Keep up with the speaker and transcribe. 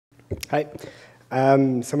Hi.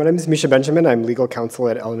 So my name is Misha Benjamin. I'm legal counsel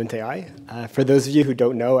at Element AI. For those of you who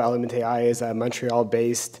don't know, Element AI is a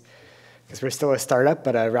Montreal-based, because we're still a startup,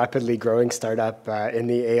 but a rapidly growing startup in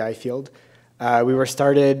the AI field. We were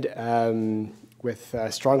started with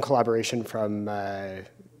strong collaboration from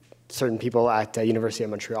certain people at University of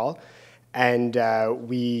Montreal, and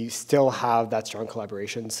we still have that strong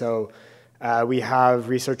collaboration. So we have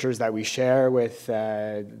researchers that we share with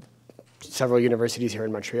several universities here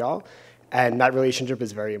in Montreal, and that relationship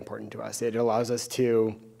is very important to us. It allows us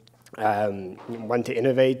to, one, to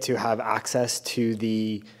innovate, to have access to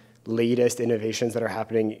the latest innovations that are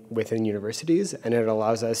happening within universities, and it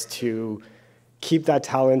allows us to keep that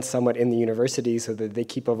talent somewhat in the university so that they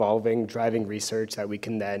keep evolving, driving research that we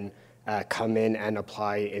can then come in and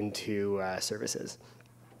apply into services.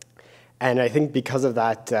 And I think because of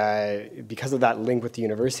that link with the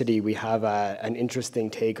university, we have an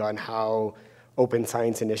interesting take on how open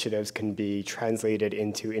science initiatives can be translated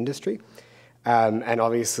into industry. And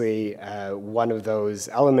obviously, one of those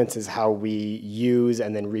elements is how we use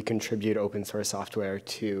and then recontribute open source software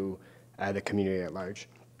to the community at large.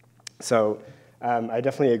 So I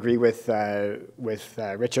definitely agree with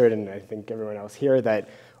Richard and I think everyone else here that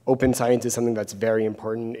open science is something that's very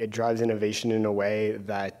important. It drives innovation in a way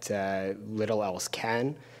that little else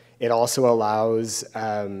can. It also allows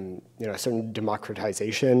a certain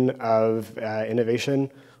democratization of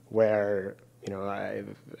innovation where I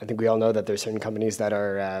think we all know that there's certain companies that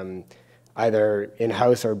are either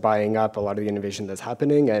in-house or buying up a lot of the innovation that's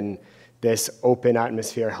happening, and this open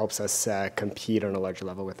atmosphere helps us compete on a larger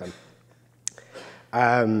level with them.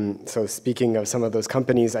 So speaking of some of those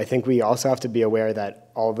companies, I think we also have to be aware that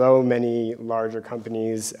although many larger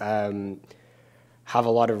companies have a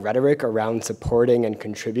lot of rhetoric around supporting and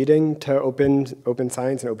contributing to open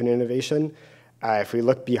science and open innovation, if we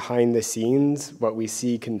look behind the scenes, what we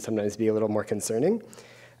see can sometimes be a little more concerning.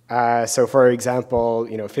 So for example,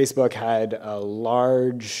 Facebook had a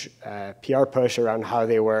large PR push around how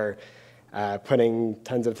they were putting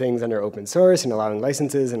tons of things under open source and allowing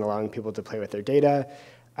licenses and allowing people to play with their data.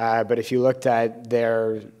 But if you looked at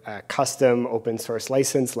their custom open source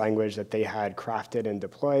license language that they had crafted and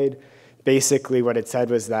deployed, basically what it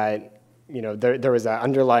said was that there was an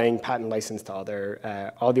underlying patent license to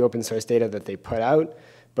all the open source data that they put out,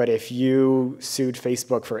 but if you sued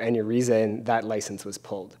Facebook for any reason, that license was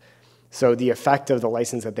pulled. So the effect of the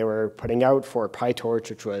license that they were putting out for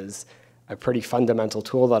PyTorch, which was a pretty fundamental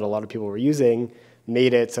tool that a lot of people were using,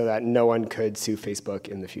 made it so that no one could sue Facebook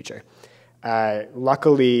in the future.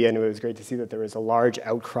 Luckily, and it was great to see that there was a large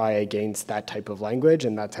outcry against that type of language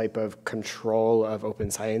and that type of control of open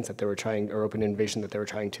science that they were trying, or open innovation that they were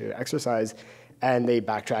trying to exercise, and they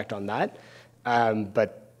backtracked on that.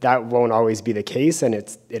 But that won't always be the case, and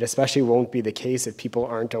it especially won't be the case if people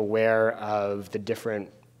aren't aware of the different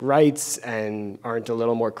rights and aren't a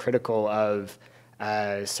little more critical of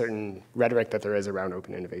certain rhetoric that there is around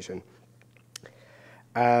open innovation.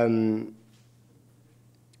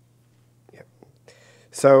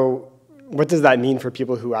 So what does that mean for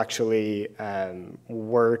people who actually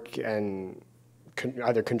work and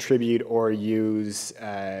either contribute or use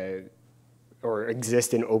or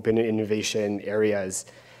exist in open innovation areas?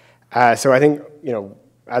 So I think,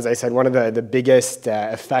 as I said, one of the biggest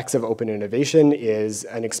effects of open innovation is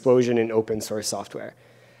an explosion in open source software.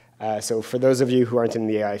 So for those of you who aren't in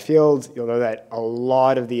the AI field, you'll know that a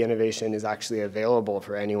lot of the innovation is actually available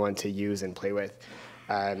for anyone to use and play with.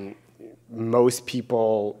 Most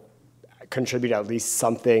people contribute at least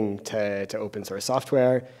something to open source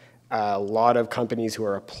software. A lot of companies who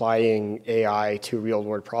are applying AI to real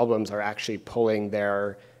world problems are actually pulling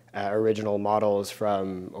their original models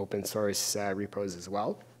from open source repos as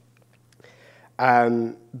well.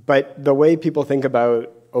 But the way people think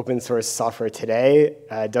about open source software today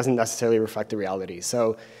doesn't necessarily reflect the reality.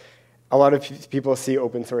 So a lot of people see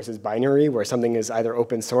open source as binary, where something is either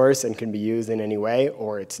open source and can be used in any way,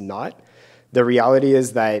 or it's not. The reality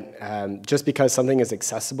is that just because something is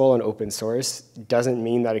accessible and open source doesn't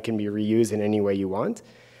mean that it can be reused in any way you want.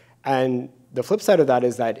 And the flip side of that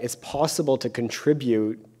is that it's possible to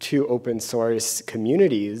contribute to open source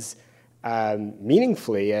communities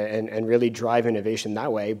meaningfully and really drive innovation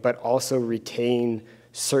that way, but also retain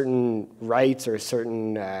certain rights or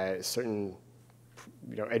certain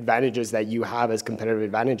advantages that you have as competitive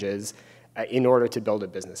advantages in order to build a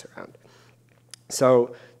business around.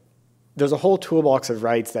 So there's a whole toolbox of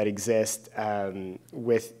rights that exist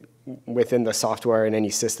within the software and any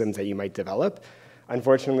systems that you might develop.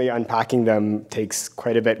 Unfortunately, unpacking them takes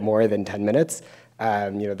quite a bit more than 10 minutes.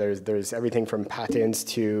 There's everything from patents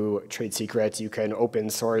to trade secrets. You can open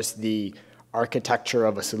source the architecture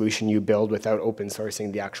of a solution you build without open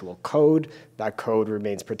sourcing the actual code. That code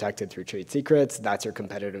remains protected through trade secrets. That's your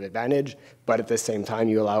competitive advantage. But at the same time,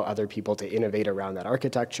 you allow other people to innovate around that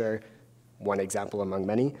architecture, one example among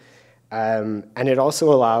many. And it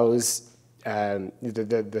also allows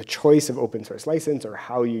the choice of open source license or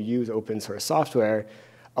how you use open source software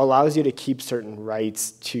allows you to keep certain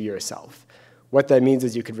rights to yourself. What that means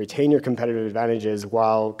is you could retain your competitive advantages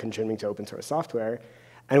while contributing to open source software.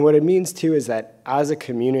 And what it means too is that as a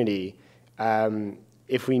community,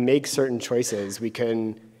 if we make certain choices, we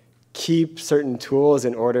can keep certain tools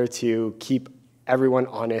in order to keep everyone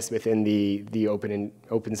honest within the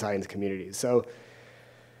open science community. So,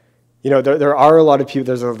 you know, there are a lot of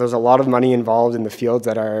people, there's a lot of money involved in the fields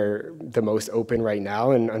that are the most open right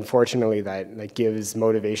now, and unfortunately that gives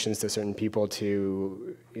motivations to certain people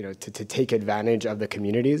to, you know, to take advantage of the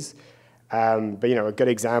communities. But, you know, a good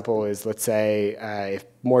example is, let's say, if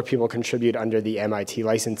more people contribute under the MIT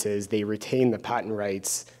licenses, they retain the patent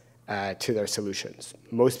rights to their solutions.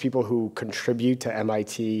 Most people who contribute to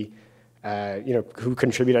MIT, you know, who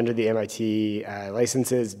contribute under the MIT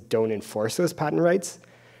licenses don't enforce those patent rights.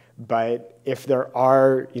 But if there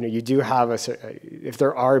are, you know, you do have if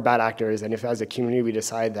there are bad actors, and if as a community we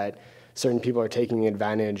decide that certain people are taking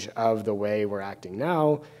advantage of the way we're acting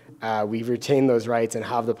now, we retain those rights and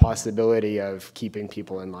have the possibility of keeping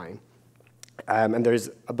people in line. And there's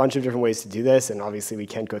a bunch of different ways to do this, and obviously we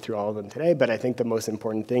can't go through all of them today, but I think the most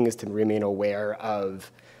important thing is to remain aware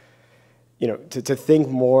of, you know, to think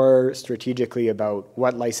more strategically about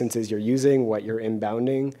what licenses you're using, what you're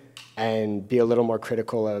inbounding, and be a little more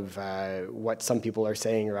critical of what some people are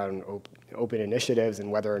saying around open initiatives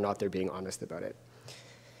and whether or not they're being honest about it.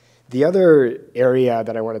 The other area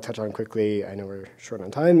that I want to touch on quickly, I know we're short on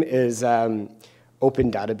time, is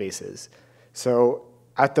open databases. So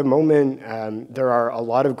at the moment, there are a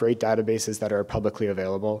lot of great databases that are publicly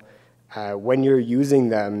available. When you're using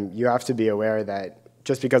them, you have to be aware that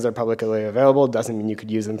just because they're publicly available doesn't mean you could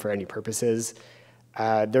use them for any purposes.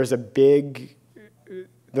 There's a big,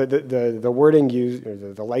 the wording used,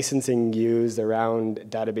 or the licensing used around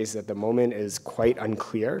databases at the moment is quite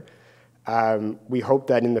unclear. We hope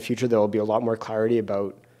that in the future there will be a lot more clarity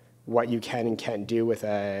about what you can and can't do with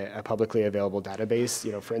a publicly available database.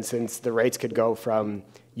 You know, for instance, the rights could go from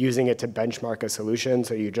using it to benchmark a solution,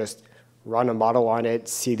 so you just run a model on it,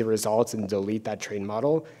 see the results, and delete that trained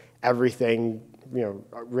model. Everything, you know,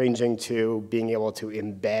 ranging to being able to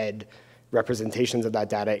embed representations of that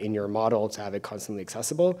data in your model to have it constantly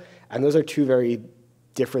accessible. And those are two very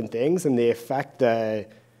different things, and they affect the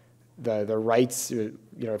rights, you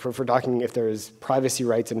know, if we're talking, if there's privacy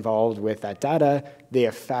rights involved with that data, they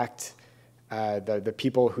affect the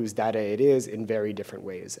people whose data it is in very different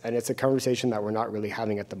ways. And it's a conversation that we're not really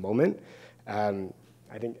having at the moment.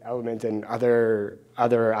 I think Element and other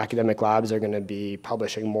academic labs are going to be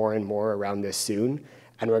publishing more and more around this soon,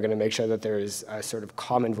 and we're going to make sure that there's a sort of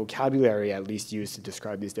common vocabulary at least used to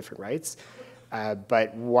describe these different rights.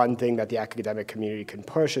 But one thing that the academic community can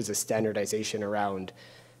push is a standardization around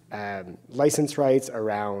license rights,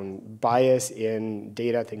 around bias in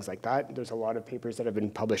data, things like that. There's a lot of papers that have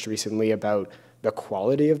been published recently about the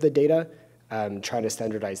quality of the data, trying to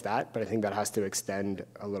standardize that, but I think that has to extend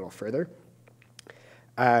a little further.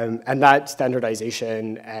 And that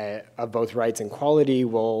standardization of both rights and quality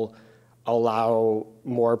will allow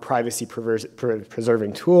more privacy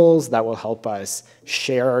preserving tools that will help us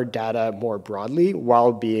share data more broadly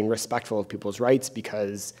while being respectful of people's rights,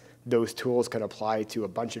 because those tools can apply to a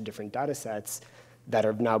bunch of different data sets that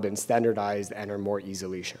have now been standardized and are more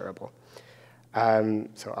easily shareable.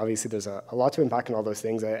 So obviously there's a lot to unpack in all those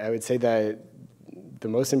things. I would say that the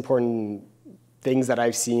most important things that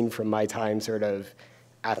I've seen from my time sort of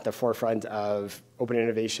at the forefront of open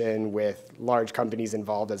innovation with large companies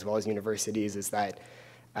involved as well as universities is that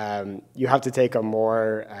you have to take a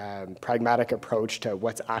more pragmatic approach to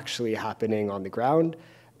what's actually happening on the ground.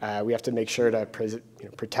 We have to make sure to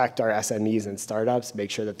protect our SMEs and startups,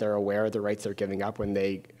 make sure that they're aware of the rights they're giving up when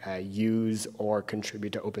they use or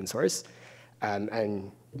contribute to open source,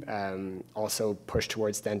 and also push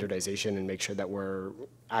towards standardization and make sure that we're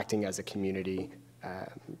acting as a community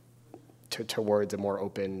towards a more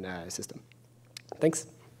open system. Thanks.